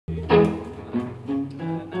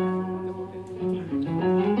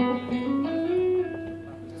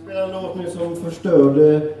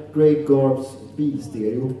förstörde Great Garbs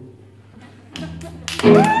bilstereo.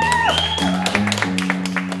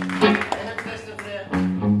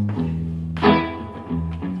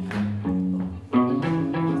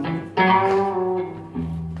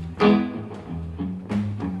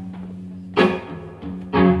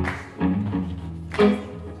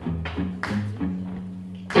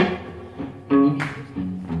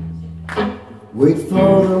 Wait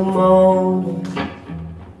for the morning,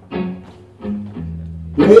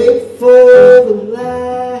 wait for the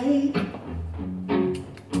light.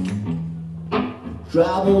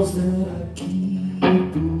 Troubles that are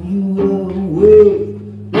keeping you away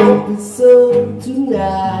won't be so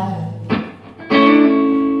tonight.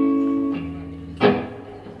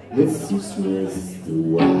 Let's just rest a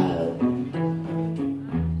while,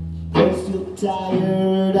 close your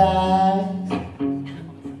tired eyes.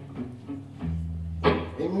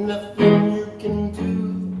 Ain't nothing you can do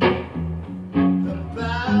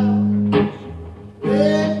about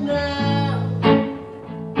it now.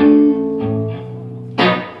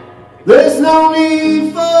 There's no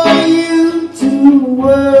need for you to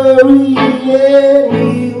worry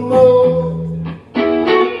anymore.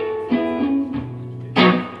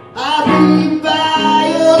 I'll be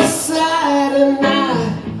by your side and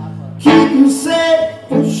I'll keep you safe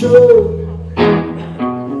for sure.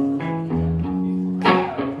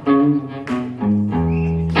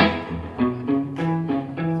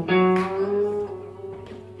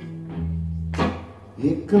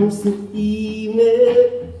 Here comes the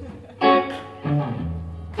evening,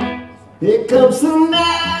 here comes the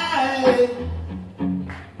night,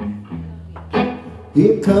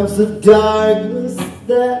 here comes the darkness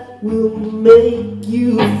that will make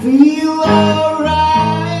you feel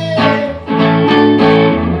alright.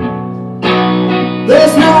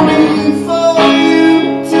 There's no need for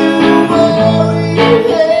you to worry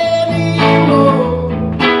anymore.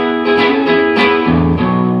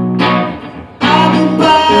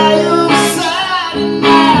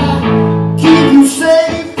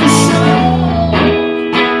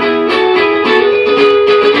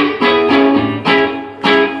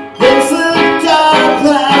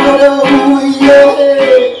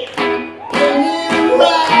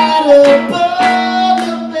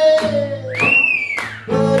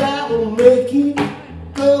 Make it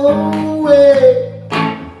go away.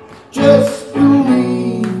 Just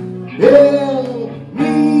believe in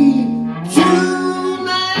me tonight.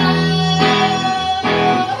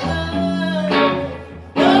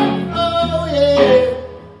 Oh yeah.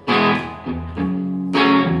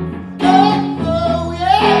 Oh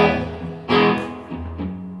yeah.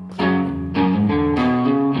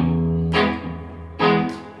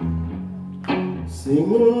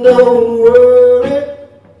 Singing, don't worry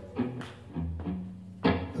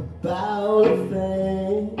about a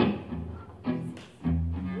thing,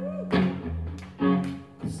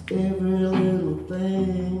 'cause every little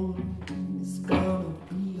thing is gonna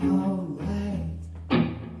be alright.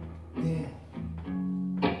 Yeah.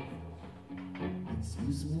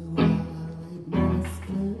 Excuse me while I lay my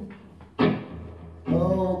skin.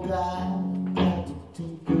 Oh God, got to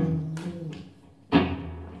take a look.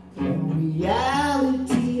 In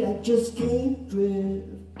reality, I just can't drift.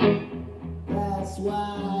 That's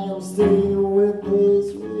why